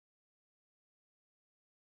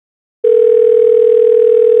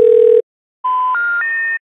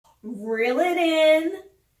reel it in,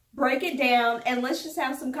 break it down, and let's just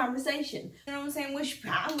have some conversation. You know what I'm saying? Which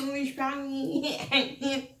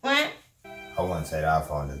what? I wouldn't say the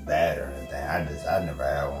iPhone is bad or anything. I never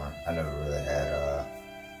had one. I never really had,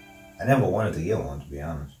 I never wanted to get one, to be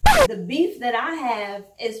honest. The beef that I have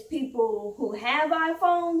is people who have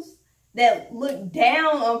iPhones that look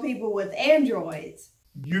down on people with Androids.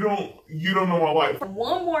 You don't know my life.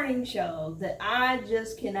 One morning show that I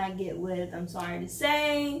just cannot get with, I'm sorry to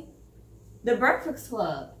say, The Breakfast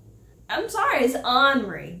Club. I'm sorry, it's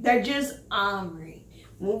ornery. They're just ornery.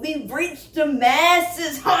 When we reach the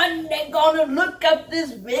masses, honey, they're gonna look up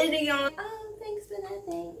this video. Oh, thanks for that,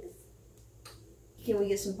 thanks. Can we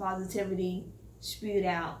get some positivity spewed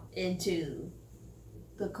out into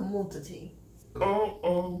the community?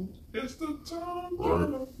 Oh, it's the time for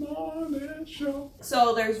the morning show.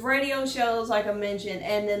 So there's radio shows, like I mentioned,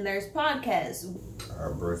 and then there's podcasts.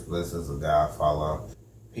 Bruce Bliss is a guy I follow.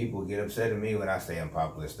 People get upset at me when I say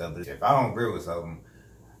unpopular stuff, but if I don't agree with something,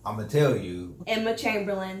 I'm going to tell you. Emma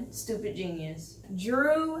Chamberlain, Stupid Genius.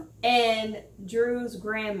 Drew and Drew's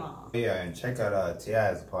grandma. Yeah, and check out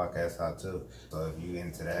T.I.'s podcast out too. So if you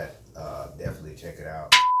into that, definitely check it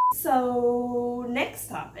out. So, next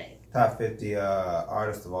topic. Top 50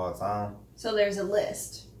 artists of all time. So there's a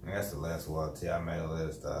list. That's the list. Well, T.I. made a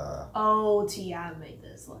list. Oh, T.I. made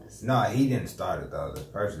this list. No, he didn't start it though. The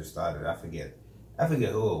person started it. I forget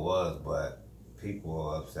who it was, but people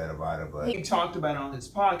were upset about it. But he talked about it on his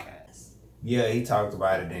podcast. Yeah, he talked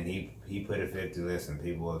about it, and he put a 50 list, and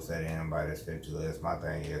people were upset at him by this 50 list. My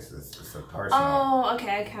thing is, it's a personal. Oh,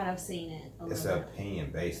 okay, I kind of seen it. It's an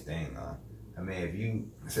opinion-based thing, though. I mean, if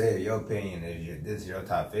you say your opinion is this is your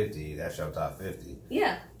top 50, that's your top 50.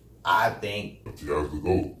 Yeah. I think.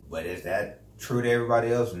 But is that true to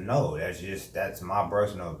everybody else? No, that's my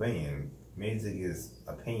personal opinion. Music is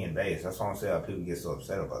opinion-based. That's why I'm saying people get so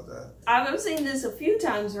upset about that. I've seen this a few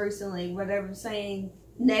times recently where they were saying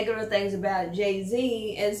negative things about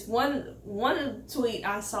Jay-Z. It's one tweet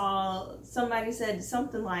I saw, somebody said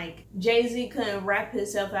something like Jay-Z couldn't wrap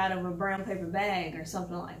himself out of a brown paper bag or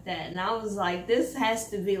something like that. And I was like, this has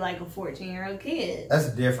to be like a 14-year-old kid. That's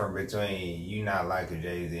different between you not liking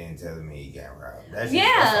Jay-Z and telling me he can't rap. That's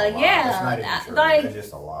yeah. That's not even true. Like, that's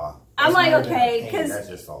just a law. I'm like, okay, because that's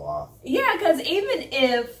just a law. Yeah, because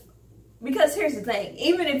here's the thing,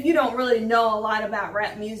 even if you don't really know a lot about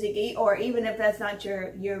rap music, or even if that's not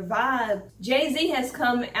your vibe, Jay-Z has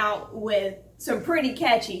come out with some pretty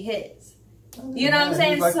catchy hits. You know what I'm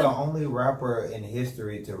saying? He's like the only rapper in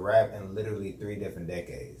history to rap in literally 3 different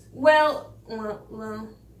decades. Well,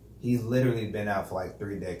 he's literally been out for like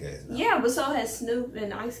 3 decades now. Yeah, but so has Snoop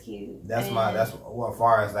and Ice Cube. That's as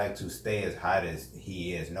far as like to stay as hot as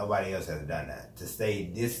he is. Nobody else has done that. To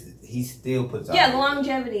stay this, he still puts out. Yeah, the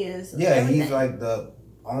longevity is. Yeah, everything. He's like the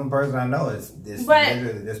only person I know is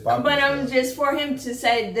literally this popular. But I'm just, for him to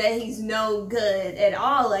say that he's no good at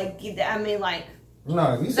all, like, I mean, like.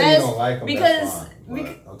 No, if you say you don't like him, that's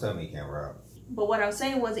fine. Don't tell me you can't rap. But what I'm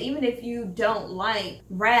saying was, even if you don't like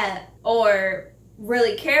rap or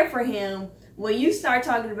really care for him, when you start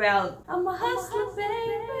talking about I'm a hustler, baby,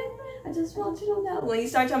 I just want you to know. When you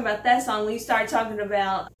start talking about that song, when you start talking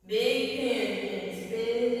about big pins,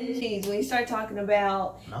 big cheese, when you start talking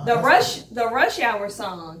about the Rush Hour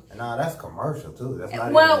song. No, that's commercial too. That's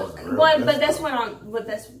not but that's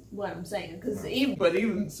what I'm saying. Because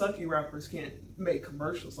even sucky rappers can't make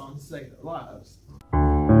commercial songs to save their lives.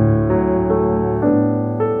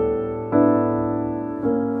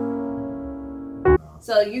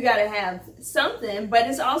 So you gotta have something, but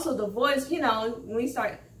it's also the voice, you know, when we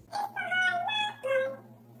start.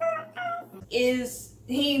 Is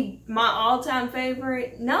he my all-time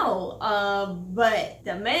favorite? No, but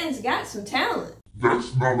the man's got some talent.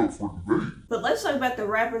 That's not up for debate. But let's talk about the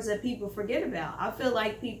rappers that people forget about. I feel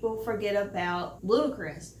like people forget about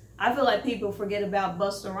Ludacris. I feel like people forget about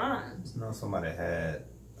Busta Rhymes. You know, somebody had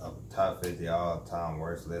a top 50 all-time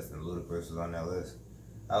worst list and Ludacris was on that list.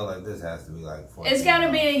 I was like, this has to be like 14. It's got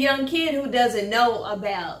to be a young kid who doesn't know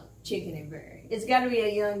about Chicken and Berry. It's got to be a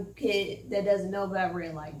young kid that doesn't know about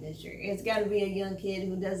Red Light District. It's got to be a young kid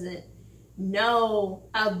who doesn't know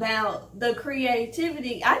about the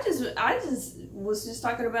creativity. I just was just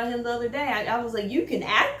talking about him the other day. I was like, you can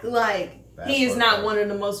act like he is not one of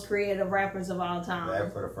the most creative rappers of all time.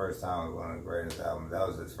 That for the first time was one of the greatest albums. That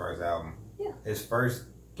was his first album. Yeah. His first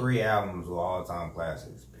 3 albums were all-time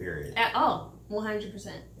classics, period. 100%.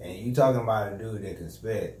 And you talking about a dude that can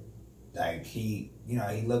spit. Like, he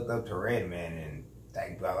looked up to Redman, and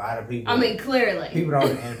like a lot of people. I mean, clearly. People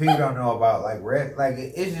don't know about like Red. Like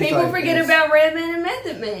it's just people like, forget about Redman and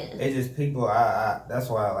Method Man. It's just people. That's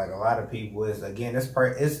why like a lot of people is again. It's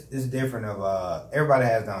different. Of everybody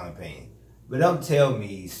has their own opinion. But don't tell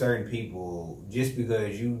me certain people, just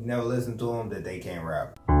because you never listen to them, that they can't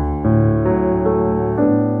rap.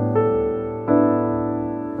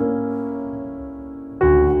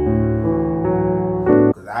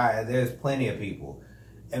 Because there's plenty of people.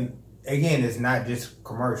 And again, it's not just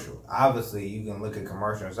commercial. Obviously, you can look at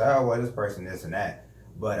commercial and say, oh, well, this person, this and that.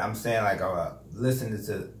 But I'm saying, like, listening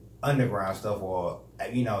to underground stuff or,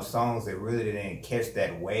 you know, songs that really didn't catch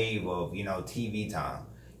that wave of, you know, TV time.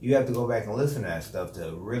 You have to go back and listen to that stuff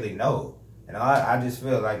to really know. And I just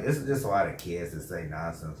feel like it's just a lot of kids that say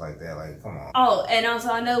nonsense like that. Like, come on. Oh, and also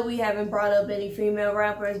I know we haven't brought up any female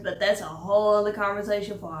rappers, but that's a whole other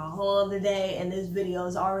conversation for a whole other day. And this video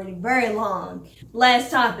is already very long. Last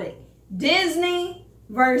topic. Disney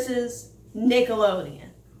versus Nickelodeon.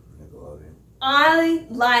 I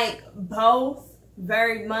like both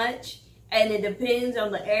very much. And it depends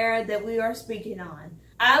on the era that we are speaking on.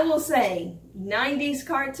 I will say 90s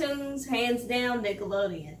cartoons, hands down,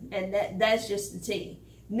 Nickelodeon. And that's just the T.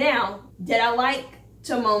 Now, did I like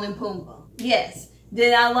Timon and Pumbaa? Yes.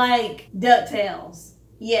 Did I like DuckTales?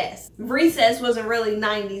 Yes. Recess wasn't really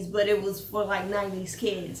 90s, but it was for like 90s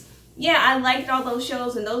kids. Yeah, I liked all those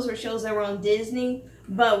shows, and those were shows that were on Disney.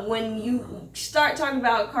 But when you start talking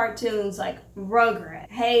about cartoons like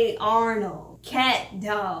Rugrats, Hey Arnold, Cat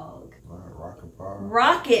Dog,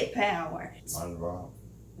 Rocket Power. SpongeBob.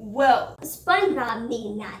 Well, SpongeBob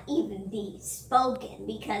need not even be spoken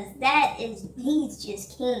because he's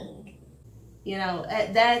just king. You know,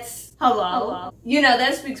 that's hello. You know,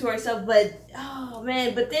 that speaks for itself. But oh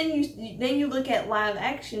man, but then you look at live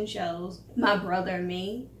action shows. My Brother and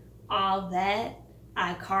Me, All That,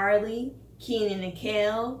 iCarly, Kenan and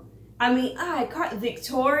Kel. I mean,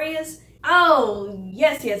 Victorious. Oh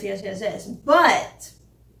yes. But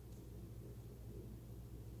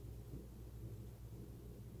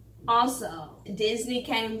also, Disney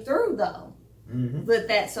came through though with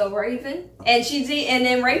That's So Raven, and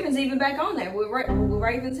then Raven's even back on there with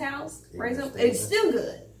Raven's House. It's still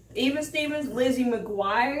good. Even Stevens, Lizzie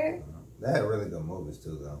McGuire. They had really good movies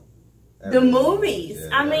too, though. The movies.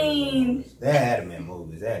 Yeah, I mean, they had them in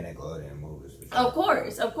movies. They had Nickelodeon movies. For sure. Of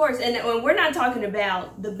course. And when we're not talking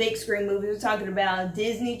about the big screen movies, we're talking about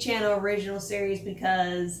Disney Channel original series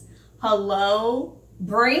because hello,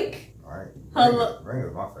 Brink. Right. Brink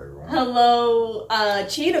is my favorite one. Hello,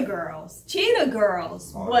 Cheetah Girls. Cheetah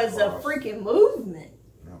Girls was a freaking movement.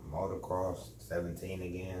 Yeah, Motocross 17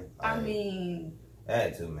 again. I mean, they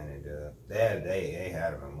had too many. They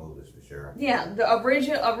had them in movies for sure. Yeah, the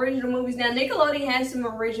original movies. Now Nickelodeon has some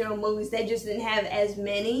original movies. They just didn't have as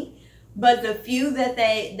many, but the few that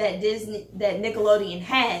Nickelodeon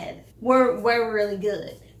had were really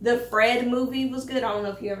good. The Fred movie was good. I don't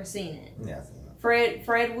know if you ever seen it. Yeah, I've seen it.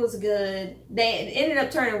 Fred was good. They ended up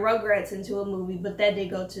turning Rugrats into a movie, but that did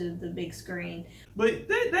go to the big screen. But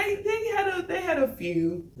they had a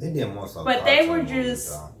few. They did more so. But they were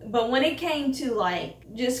just. But when it came to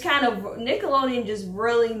like just kind of Nickelodeon just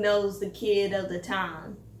really knows the kid of the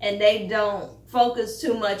time, and they don't focus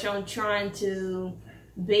too much on trying to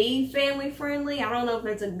be family friendly. I don't know if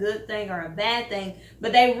it's a good thing or a bad thing,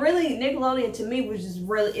 but Nickelodeon to me was just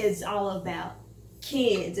really is all about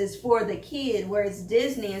kids. It's for the kid, whereas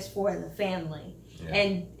Disney is for the family.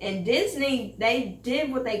 Yeah. And Disney, they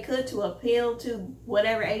did what they could to appeal to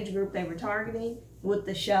whatever age group they were targeting with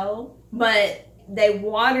the show, but they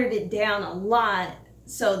watered it down a lot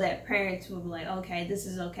so that parents would be like, okay, this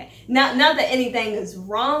is okay. Not that anything is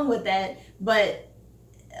wrong with that, but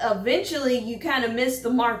eventually you kind of miss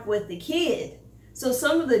the mark with the kid. So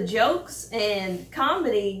some of the jokes and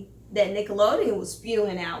comedy that Nickelodeon was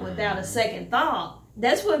spewing out without a second thought,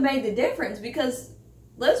 that's what made the difference. Because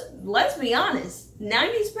let's be honest,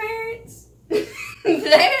 90s parents, they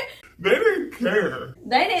didn't care.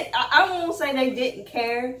 They didn't. I won't say they didn't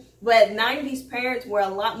care, but 90s parents were a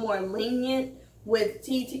lot more lenient with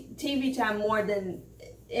TV time more than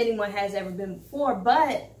anyone has ever been before.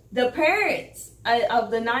 But the parents of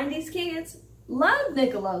the 90s kids love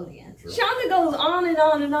Nickelodeon. Sure. Shonda goes on and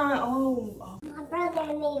on and on. Oh. My brother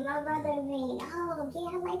and me. Oh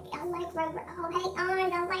yeah, I like Robert. Oh hey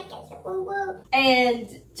Arnold, I like it. Woo woo.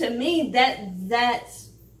 And to me,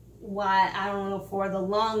 that's why I don't know. For the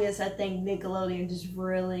longest, I think Nickelodeon just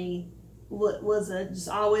really was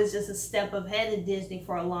always a step ahead of Disney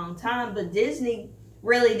for a long time. But Disney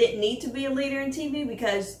really didn't need to be a leader in TV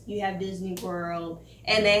because you have Disney World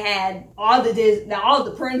and they had all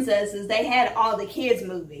the princesses. They had all the kids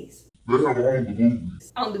movies. They have all the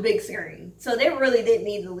movies. On the big screen. So they really didn't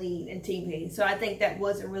need the lead in TV. So I think that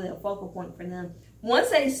wasn't really a focal point for them. Once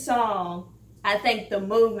they saw, I think, the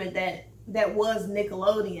movement that was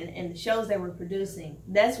Nickelodeon and the shows they were producing,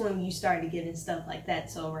 that's when you started getting stuff like That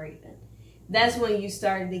So Raven. That's when you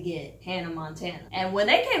started to get Hannah Montana. And when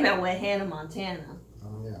they came out with Hannah Montana,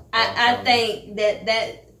 I think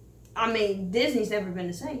that I mean, Disney's never been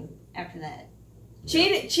the same after that.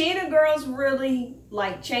 Cheetah Girls really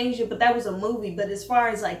like changed it, but that was a movie. But as far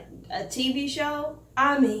as like a TV show,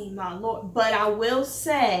 I mean, my lord. But I will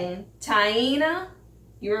say, Taina,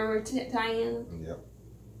 you remember Taina? Yep.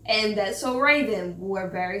 And That's So Raven were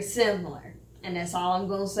very similar. And that's all I'm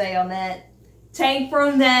going to say on that. Take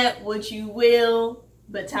from that what you will.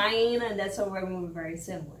 But Taina and That's So Raven were very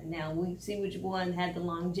similar. Now, we see which one had the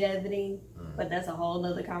longevity. But that's a whole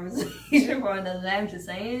other conversation for another day. I'm just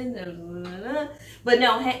saying. But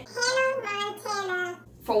no,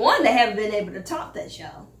 for one, they haven't been able to top that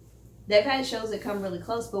show. They've had shows that come really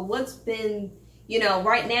close. But what's been, you know,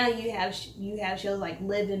 right now you have shows like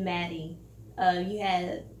Liv and Maddie. You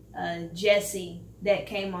had Jessie that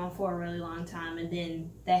came on for a really long time, and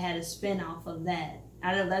then they had a spinoff of that.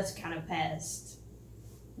 I know that's kind of past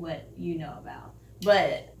what you know about,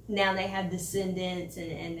 but now they have Descendants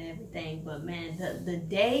and everything. But man, the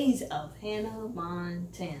days of Hannah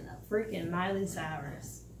Montana, freaking Miley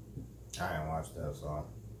Cyrus. I ain't watched that, so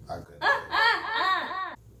I couldn't.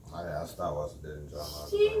 I stopped watching that until I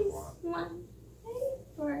She's my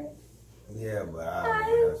favorite. Yeah, but I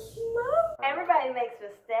mean, that's... Everybody makes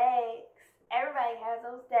mistakes. Everybody has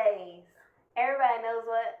those days. Everybody knows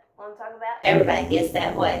what I'm talking about. Everybody gets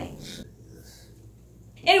that way.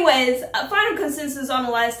 Anyways, a final consensus on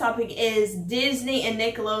the last topic is Disney and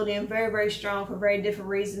Nickelodeon, very, very strong for very different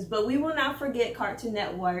reasons. But we will not forget Cartoon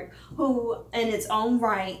Network, who, in its own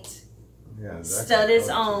right, stood its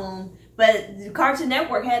own. But Cartoon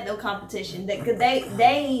Network had no competition.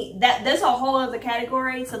 That's a whole other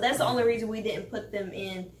category. So that's the only reason we didn't put them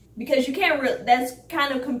in. Because you can't really, that's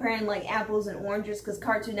kind of comparing like apples and oranges, because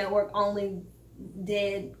Cartoon Network only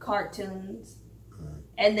did cartoons.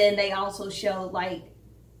 And then they also showed like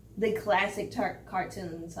the classic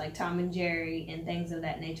cartoons like Tom and Jerry and things of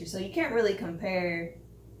that nature. So you can't really compare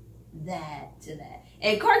that to that.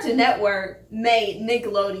 And Cartoon Network made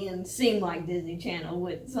Nickelodeon seem like Disney Channel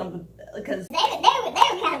with some, because they were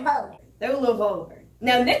kind of vulgar. They were a little vulgar.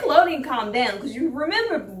 Now Nickelodeon calmed down, because you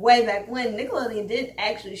remember way back when Nickelodeon did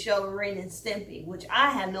actually show Ren and Stimpy, which I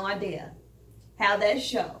have no idea how that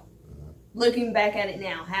show, looking back at it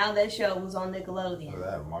now, how that show was on Nickelodeon.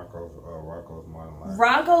 That Rocko's Modern Life.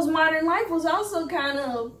 Rocko's Modern Life was also kind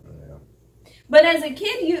of. Yeah. But as a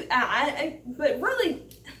kid, I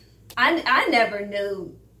never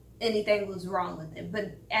knew anything was wrong with it.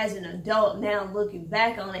 But as an adult now, looking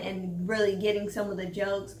back on it and really getting some of the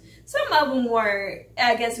jokes, some of them were,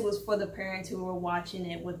 I guess it was for the parents who were watching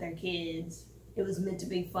it with their kids. It was meant to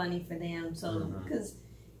be funny for them. So, because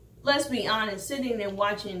let's be honest, sitting and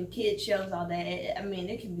watching kids shows all day, I mean,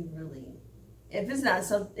 it can be really, if it's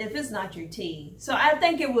not your tea. So I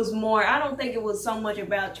think it was more, I don't think it was so much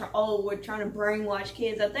about, we're trying to brainwash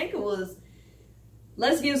kids. I think it was,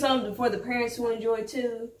 let's give something for the parents to enjoy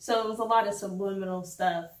too. So it was a lot of subliminal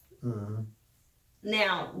stuff.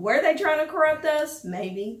 Now, were they trying to corrupt us?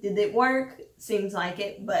 Maybe. Did it work? Seems like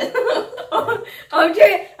it, but I'm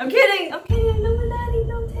kidding. Illuminati,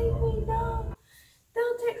 don't take me, no.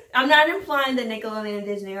 I'm not implying that Nickelodeon and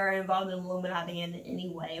Disney are involved in Illuminati in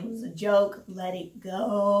any way. It was a joke. Let it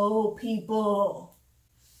go, people.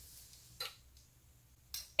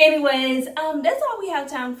 Anyways, that's all we have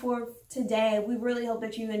time for today. We really hope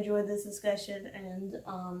that you enjoyed this discussion, and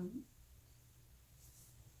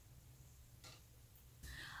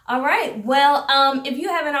all right. Well, if you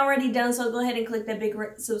haven't already done so, go ahead and click that big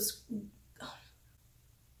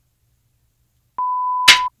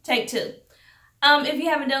Take two. If you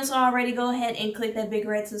haven't done so already, go ahead and click that big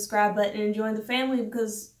red subscribe button and join the family,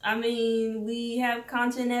 because, I mean, we have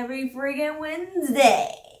content every friggin'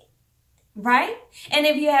 Wednesday, right? And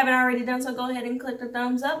if you haven't already done so, go ahead and click the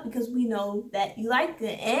thumbs up, because we know that you like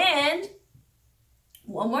it. And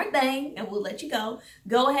one more thing, and we'll let you go.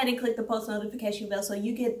 Go ahead and click the post notification bell so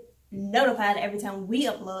you get notified every time we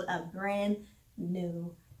upload a brand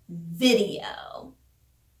new video,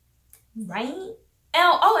 right?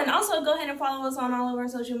 Oh, and also go ahead and follow us on all of our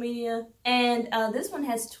social media. And this one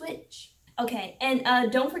has Twitch. Okay, and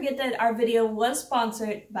don't forget that our video was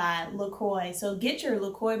sponsored by LaCroix. So get your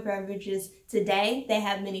LaCroix beverages today. They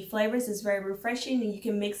have many flavors. It's very refreshing, and you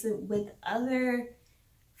can mix it with other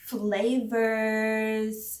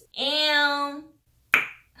flavors. And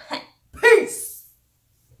peace!